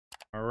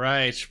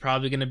Alright,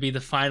 probably going to be the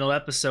final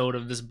episode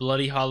of this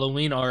bloody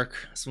Halloween arc.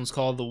 This one's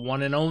called The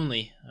One and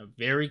Only. I'm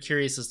very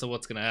curious as to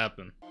what's going to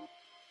happen.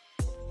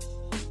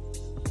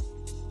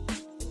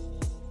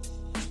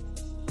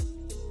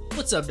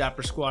 What's up,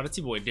 Dapper Squad? It's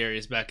your boy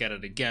Darius back at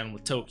it again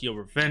with Tokyo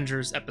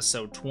Revengers,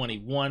 episode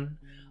 21.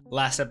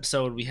 Last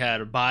episode we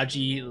had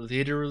Baji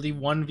literally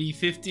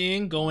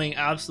 1v50ing, going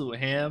absolute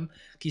ham.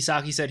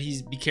 Kisaki said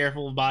be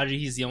careful of Baji,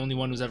 he's the only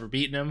one who's ever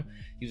beaten him.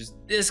 He was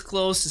this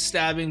close to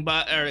stabbing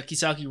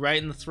Kisaki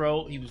right in the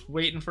throat. He was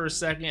waiting for a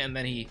second, and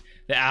then the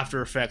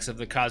after effects of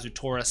the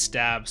Kazutora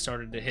stab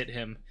started to hit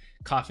him,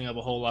 coughing up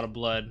a whole lot of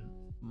blood.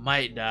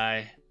 Might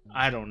die.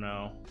 I don't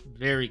know.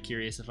 Very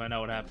curious to find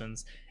out what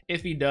happens.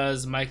 If he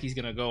does, Mikey's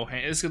gonna go.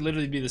 This could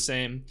literally be the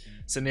same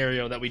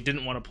scenario that we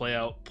didn't want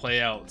to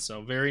play out.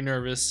 So very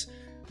nervous,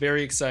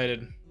 very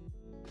excited.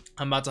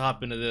 I'm about to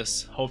hop into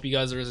this. Hope you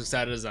guys are as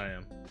excited as I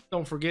am.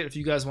 Don't forget, if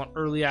you guys want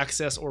early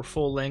access or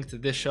full length to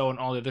this show and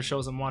all the other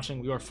shows I'm watching,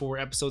 we are 4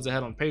 episodes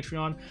ahead on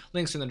Patreon.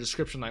 Links are in the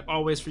description like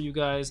always for you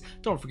guys.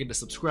 Don't forget to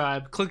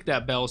subscribe, click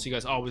that bell so you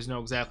guys always know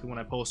exactly when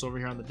I post over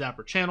here on the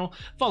Dapper channel.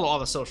 Follow all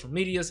the social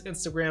medias,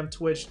 Instagram,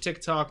 Twitch,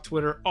 TikTok,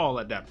 Twitter, all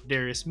at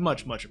DapperDarius.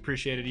 Much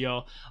appreciated,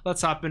 y'all.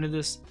 Let's hop into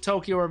this.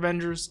 Tokyo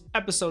Revengers,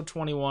 episode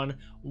 21.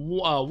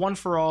 One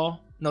for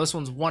all. No, this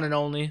one's one and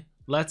only.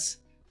 Let's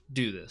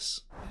do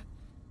this.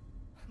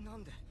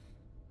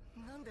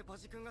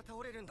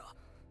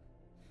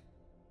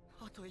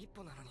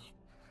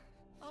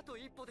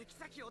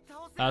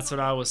 That's what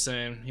I was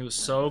saying. He was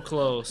so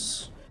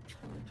close.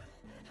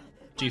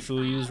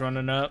 Chifuyu's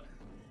running up.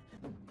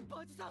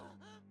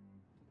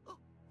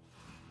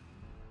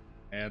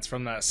 Yeah, it's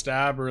from that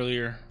stab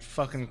earlier.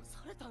 Fucking.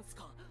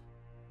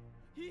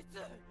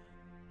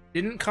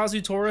 Didn't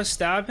Kazutora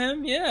stab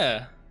him?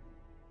 Yeah.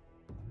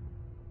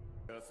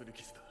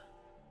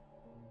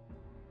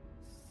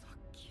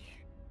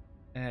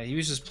 Yeah, he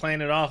was just playing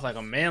it off like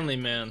a manly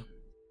man.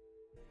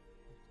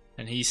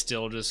 And he's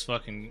still just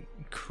fucking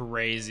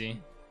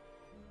crazy.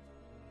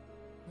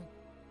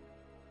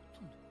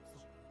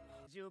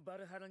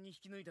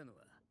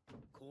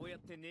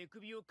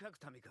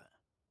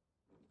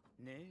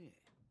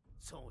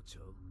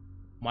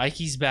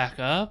 Mikey's back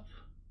up?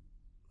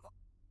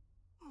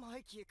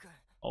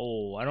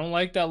 Oh, I don't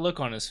like that look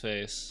on his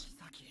face.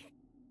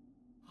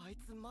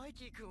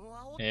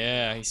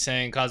 Yeah, he's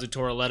saying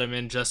Kazutora let him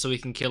in just so he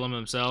can kill him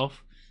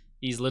himself.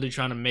 He's literally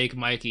trying to make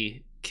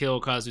Mikey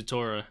kill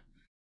Kazutora,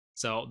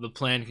 so the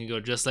plan can go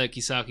just like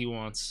Kisaki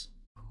wants.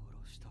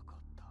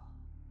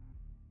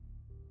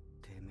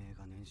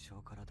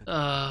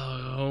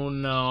 Oh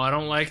no, I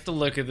don't like the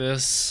look of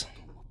this.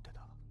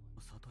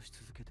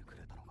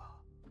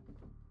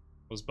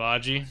 Was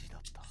Baji?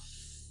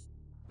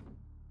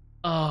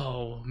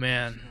 Oh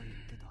man.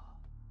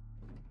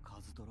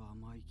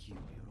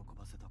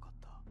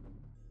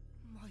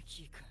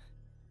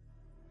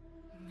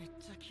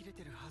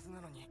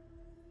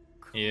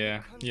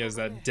 Yeah, he has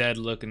that dead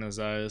look in his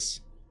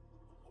eyes.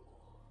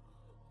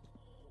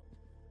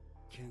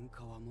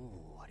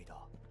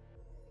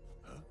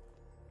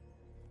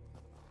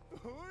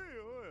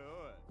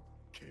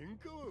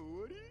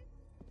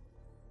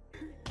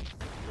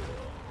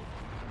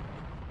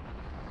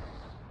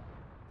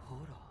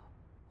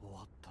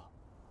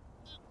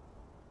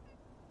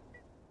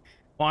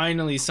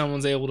 Finally,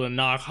 someone's able to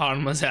knock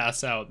Hanma's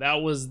ass out.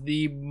 That was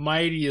the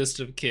mightiest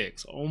of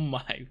kicks. Oh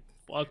my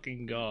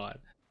fucking god.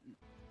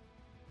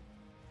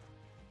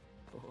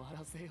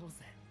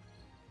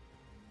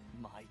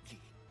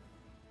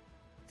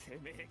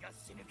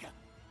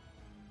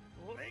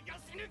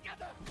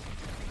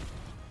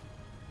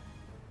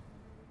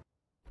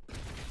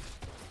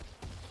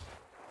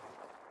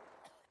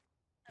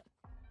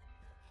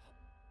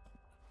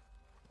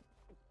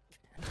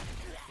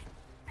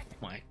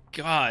 My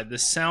god, the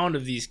sound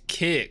of these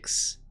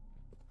kicks.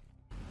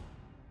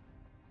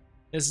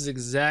 This is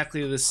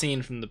exactly the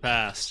scene from the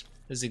past.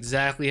 This is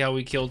exactly how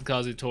we killed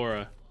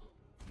Kazutora.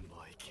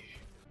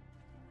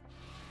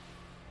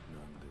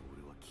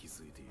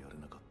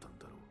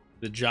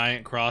 The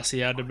giant cross he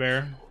had to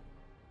bear.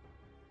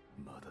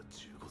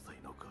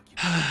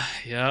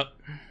 Yep.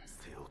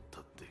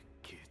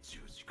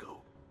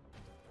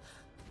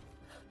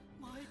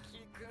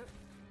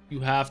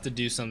 You have to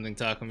do something,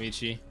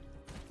 Takemichi.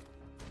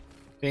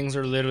 Things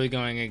are literally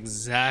going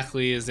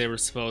exactly as they were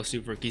supposed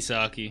to for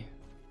Kisaki.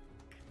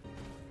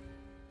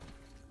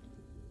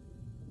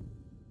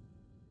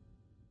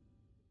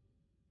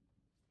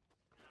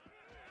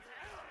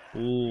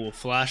 Ooh, a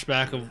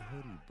flashback of...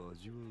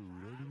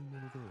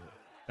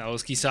 That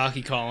was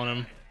Kisaki calling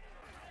him.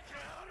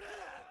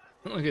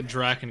 Look at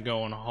Draken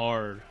going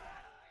hard.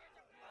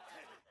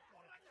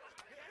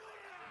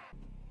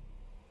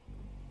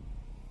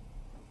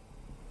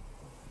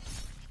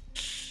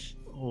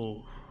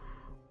 Oh.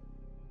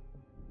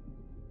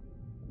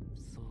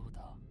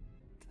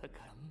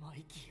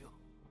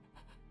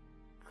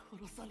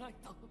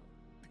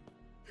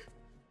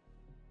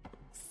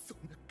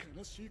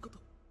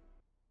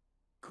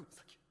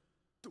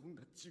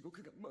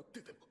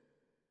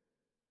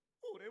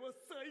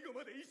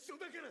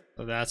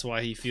 So that's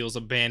why he feels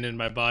abandoned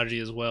by Baji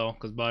as well,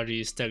 because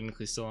Baji is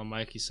technically still on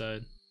Mikey's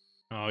side.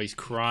 Oh, he's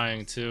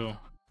crying too.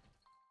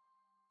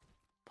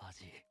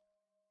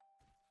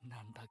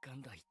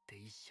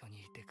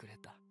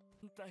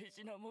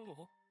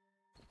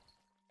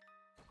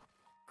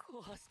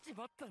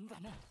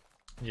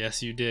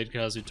 Yes, you did,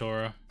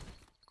 Kazutora.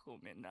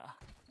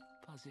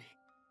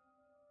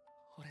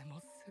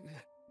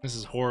 This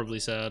is horribly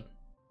sad.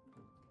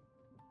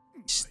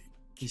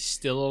 He's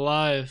still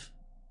alive.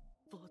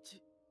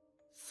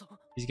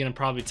 He's gonna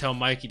probably tell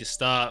Mikey to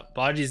stop.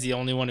 Baji's the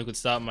only one who could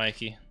stop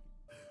Mikey.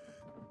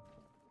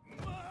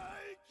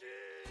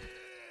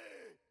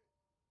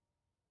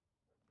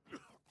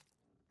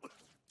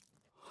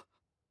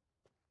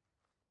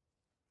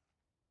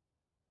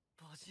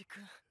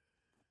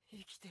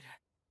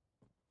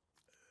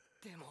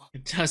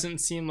 It doesn't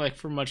seem like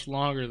for much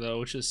longer though,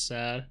 which is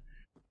sad.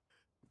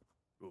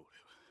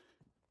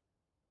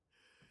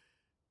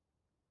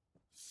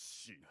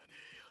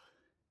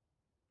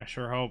 I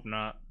sure hope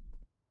not.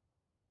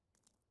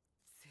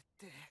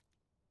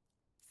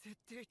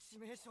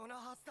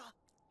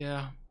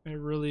 Yeah, it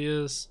really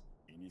is.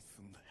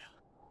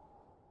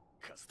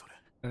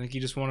 I think he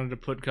just wanted to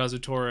put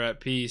Kazutora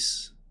at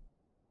peace.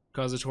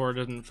 Kazutora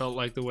didn't felt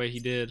like the way he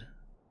did.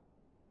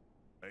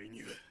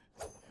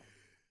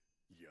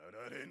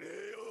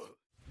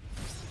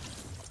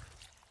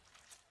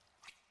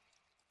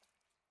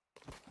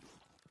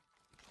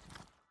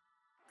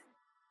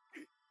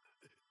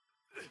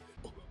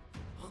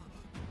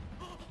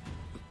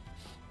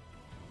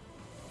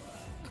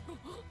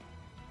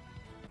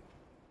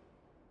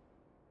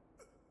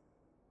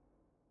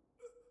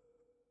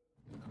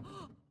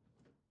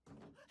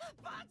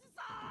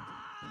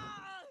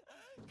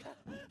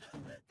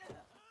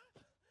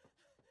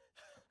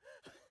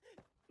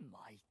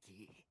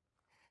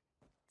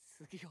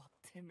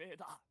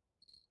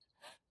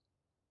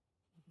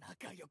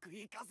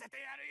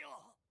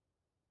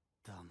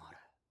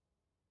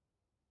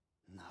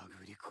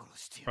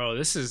 Mikey, bro,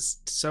 this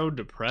is so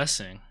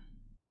depressing.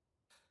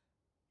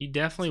 He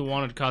definitely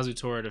wanted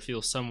Kazutora to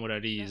feel somewhat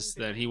at ease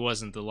that he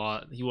wasn't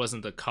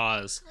the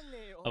cause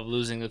of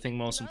losing the thing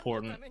most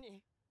important.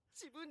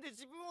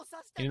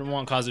 He didn't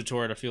want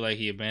Kazutora to feel like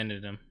he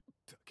abandoned him.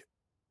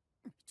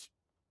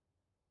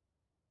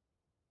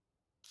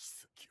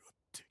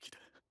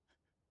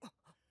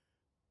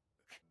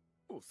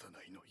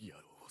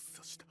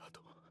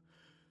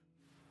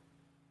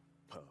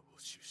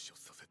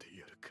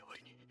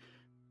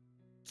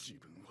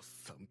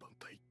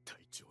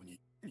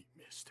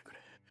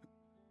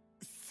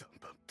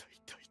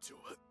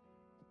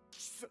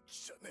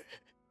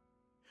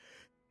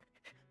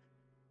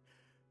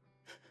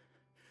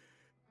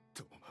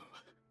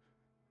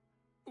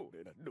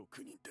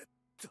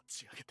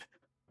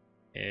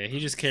 Yeah, he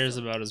just cares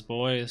about his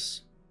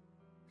boys.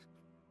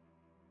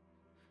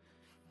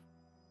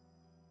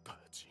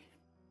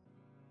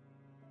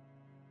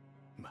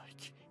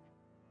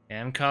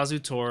 And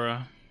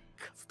Kazutora.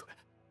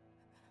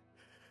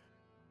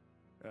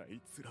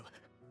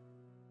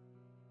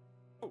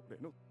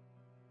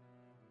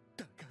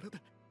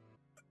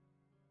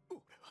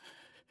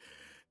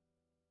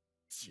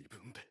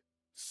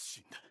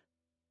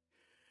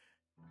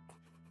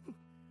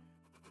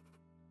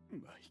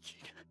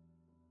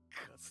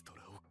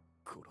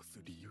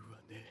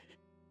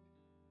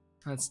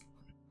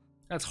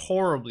 That's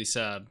horribly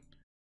sad,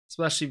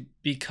 especially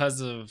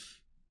because of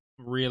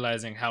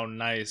realizing how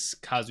nice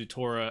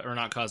Kazutora, or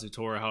not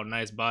Kazutora, how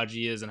nice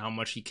Baji is and how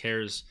much he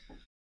cares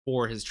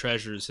for his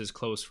treasures, his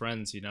close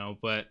friends, you know.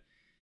 But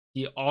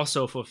he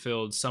also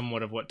fulfilled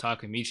somewhat of what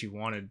Takemichi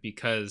wanted,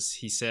 because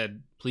he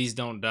said, please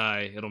don't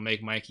die, it'll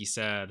make Mikey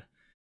sad.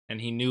 And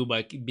he knew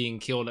by being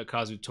killed by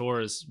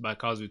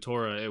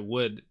Kazutora, it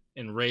would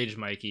enrage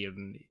Mikey,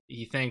 and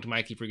he thanked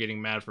Mikey for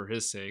getting mad for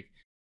his sake.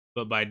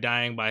 But by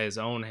dying by his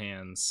own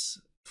hands,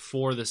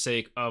 for the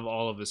sake of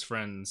all of his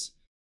friends,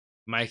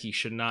 Mikey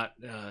should not.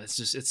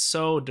 It's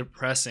so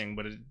depressing,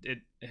 but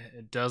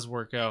it does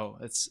work out.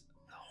 It's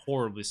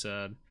horribly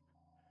sad.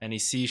 And he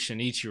sees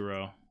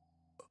Shinichiro.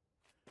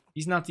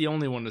 He's not the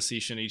only one to see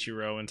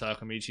Shinichiro and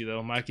Takemichi,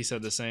 though. Mikey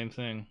said the same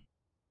thing.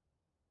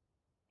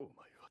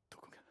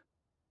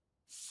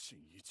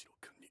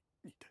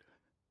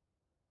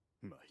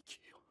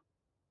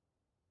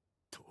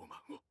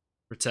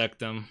 Protect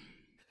them.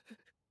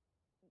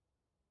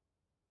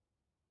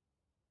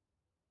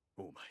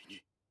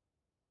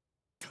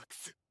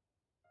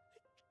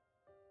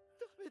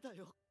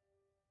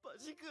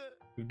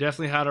 We've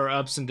definitely had our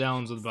ups and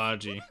downs with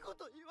Baji,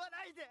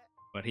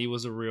 but he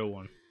was a real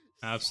one.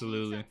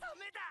 Absolutely.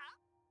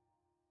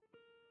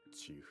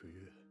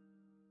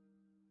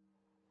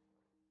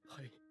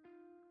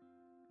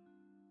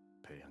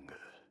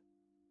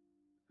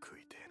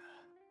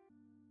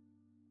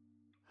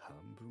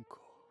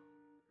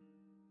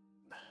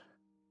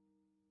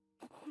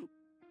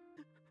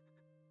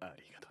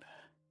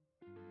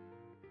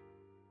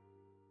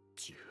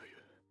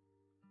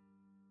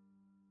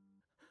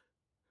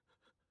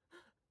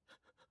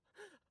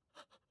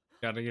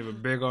 Gotta give a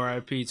big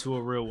RIP to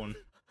a real one.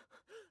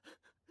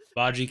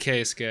 Baji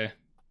Keisuke.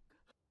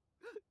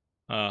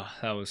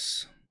 That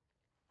was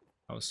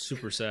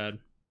super sad.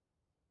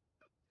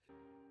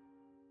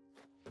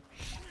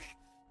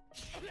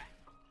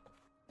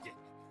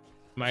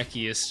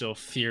 Mikey is still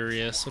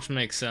furious, which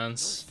makes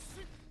sense.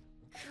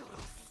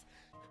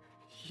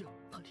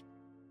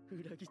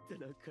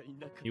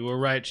 You were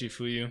right,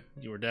 Chifuyu.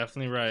 You were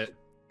definitely right.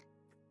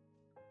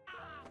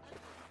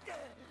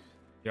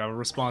 You have a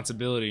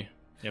responsibility.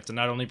 You have to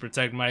not only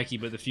protect Mikey,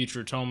 but the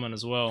future Toman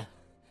as well.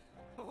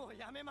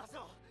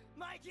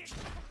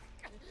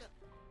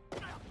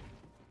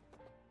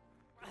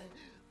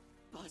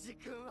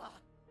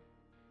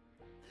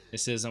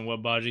 This isn't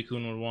what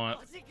Baji-kun would want.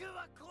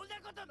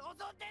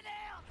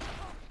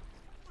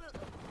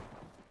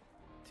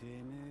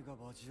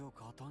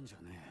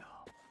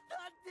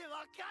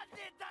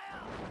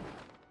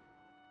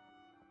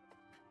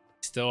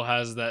 Still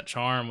has that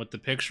charm with the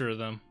picture of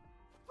them.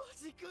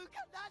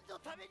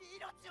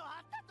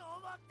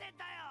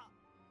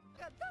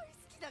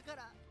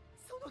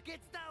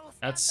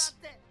 That's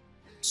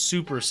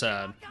super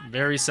sad.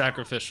 Very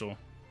sacrificial.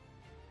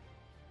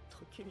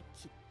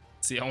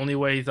 It's the only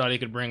way he thought he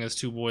could bring his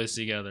two boys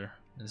together,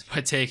 is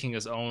by taking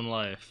his own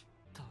life.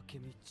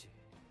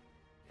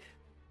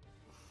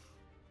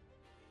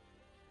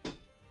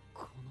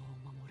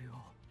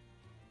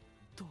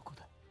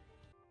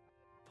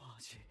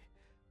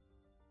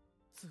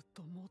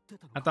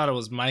 I thought it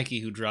was Mikey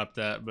who dropped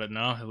that, but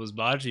no, it was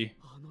Baji.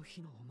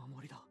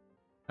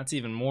 That's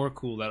even more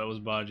cool that it was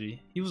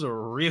Baji. He was a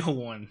real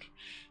one.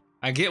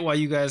 I get why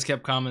you guys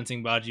kept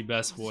commenting Baji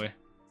best boy.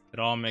 It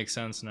all makes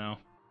sense now.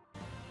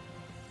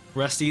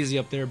 Rest easy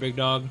up there, big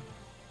dog.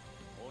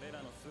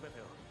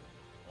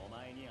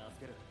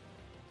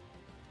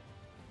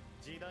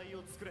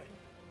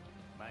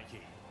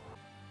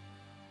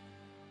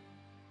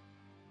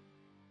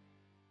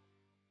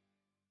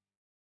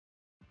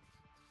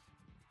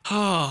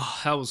 Oh,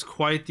 that was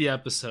quite the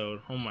episode.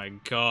 Oh my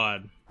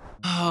god.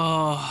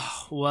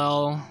 Oh,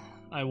 well,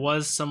 I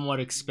was somewhat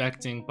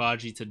expecting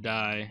Baji to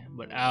die,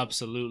 but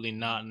absolutely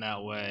not in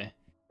that way.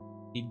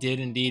 He did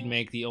indeed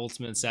make the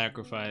ultimate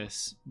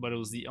sacrifice, but it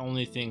was the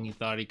only thing he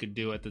thought he could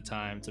do at the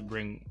time to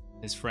bring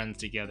his friends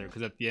together,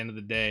 because at the end of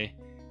the day,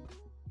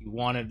 he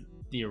wanted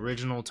the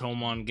original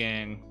Toman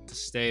gang to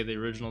stay the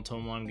original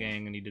Toman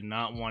gang, and he did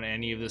not want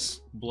any of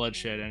this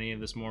bloodshed, any of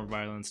this more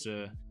violence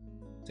to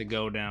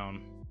go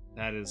down.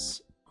 That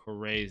is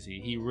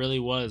crazy. He really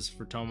was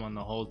for Toman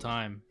the whole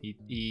time.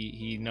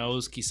 He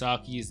knows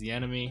Kisaki is the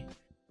enemy.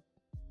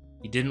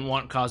 He didn't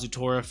want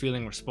Kazutora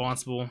feeling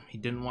responsible. He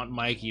didn't want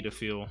Mikey to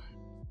feel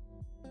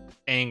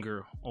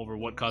anger over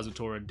what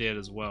Kazutora did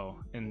as well.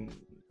 And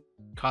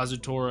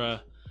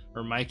Kazutora,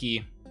 or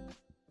Mikey,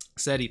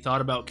 said he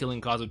thought about killing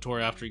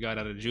Kazutora after he got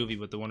out of juvie,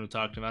 but the one who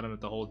talked about him at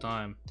the whole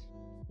time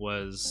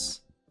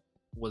was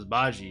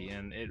Baji.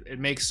 And it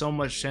makes so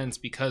much sense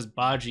because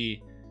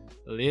Baji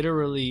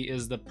literally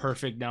is the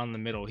perfect down the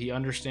middle. He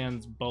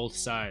understands both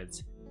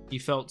sides. He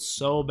felt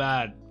so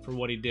bad for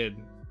what he did,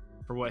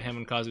 for what him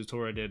and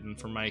Kazutora did, and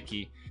for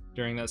Mikey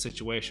during that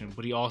situation,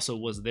 but he also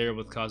was there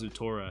with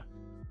Kazutora,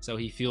 so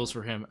he feels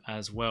for him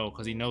as well,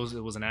 because he knows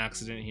it was an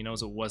accident. He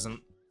knows it wasn't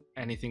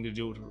anything to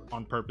do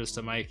on purpose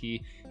to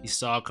Mikey. He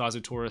saw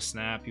Kazutora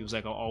snap. He was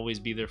like, I'll always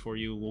be there for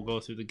you. We'll go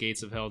through the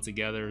gates of hell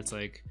together. It's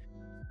like,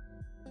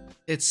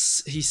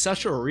 he's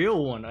such a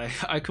real one.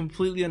 I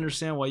completely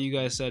understand why you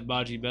guys said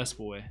Baji best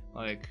boy.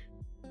 Like,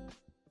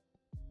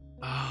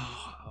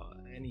 oh,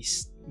 and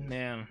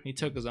he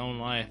took his own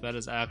life. That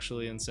is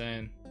actually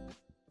insane.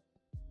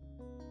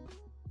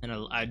 And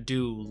I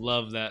do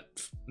love that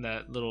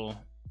little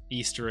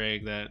Easter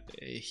egg that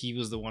he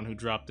was the one who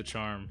dropped the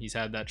charm. He's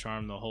had that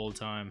charm the whole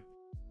time.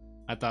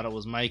 I thought it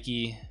was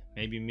Mikey,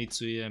 maybe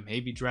Mitsuya,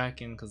 maybe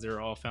Draken, because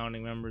they're all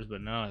founding members,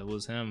 but no, it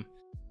was him.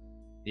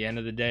 At the end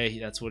of the day,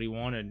 that's what he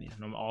wanted. You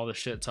know, all the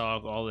shit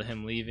talk, all the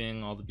him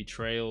leaving, all the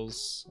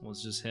betrayals,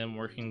 was just him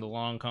working the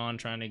long con,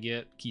 trying to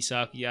get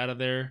Kisaki out of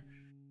there,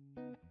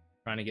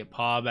 trying to get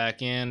Pa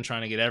back in,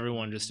 trying to get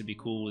everyone just to be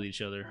cool with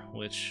each other,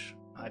 which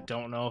I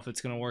don't know if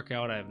it's gonna work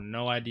out. I have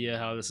no idea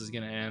how this is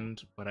gonna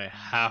end, but I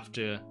have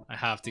to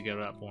give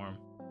it up for him.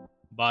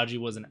 Baji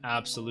was an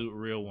absolute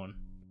real one.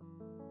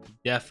 He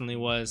definitely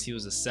was. He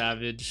was a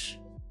savage,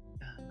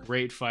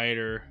 great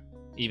fighter,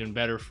 even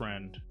better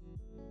friend.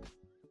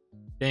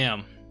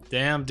 Damn.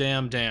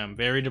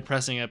 Very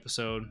depressing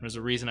episode. There's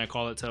a reason I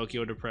call it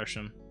Tokyo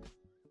Depression.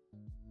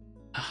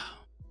 If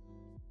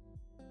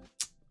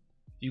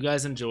you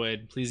guys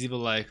enjoyed, please leave a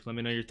like. Let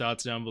me know your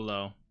thoughts down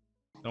below.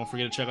 Don't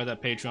forget to check out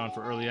that Patreon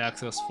for early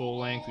access, full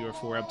length. We are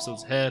 4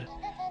 episodes ahead.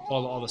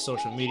 Follow all the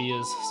social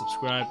medias.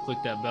 Subscribe. Click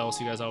that bell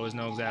so you guys always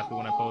know exactly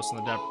when I post on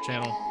the Dapper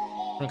channel.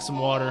 Drink some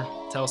water.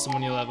 Tell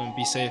someone you love them.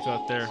 Be safe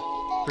out there.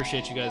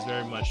 Appreciate you guys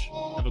very much.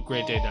 Have a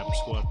great day, Dapper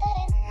Squad.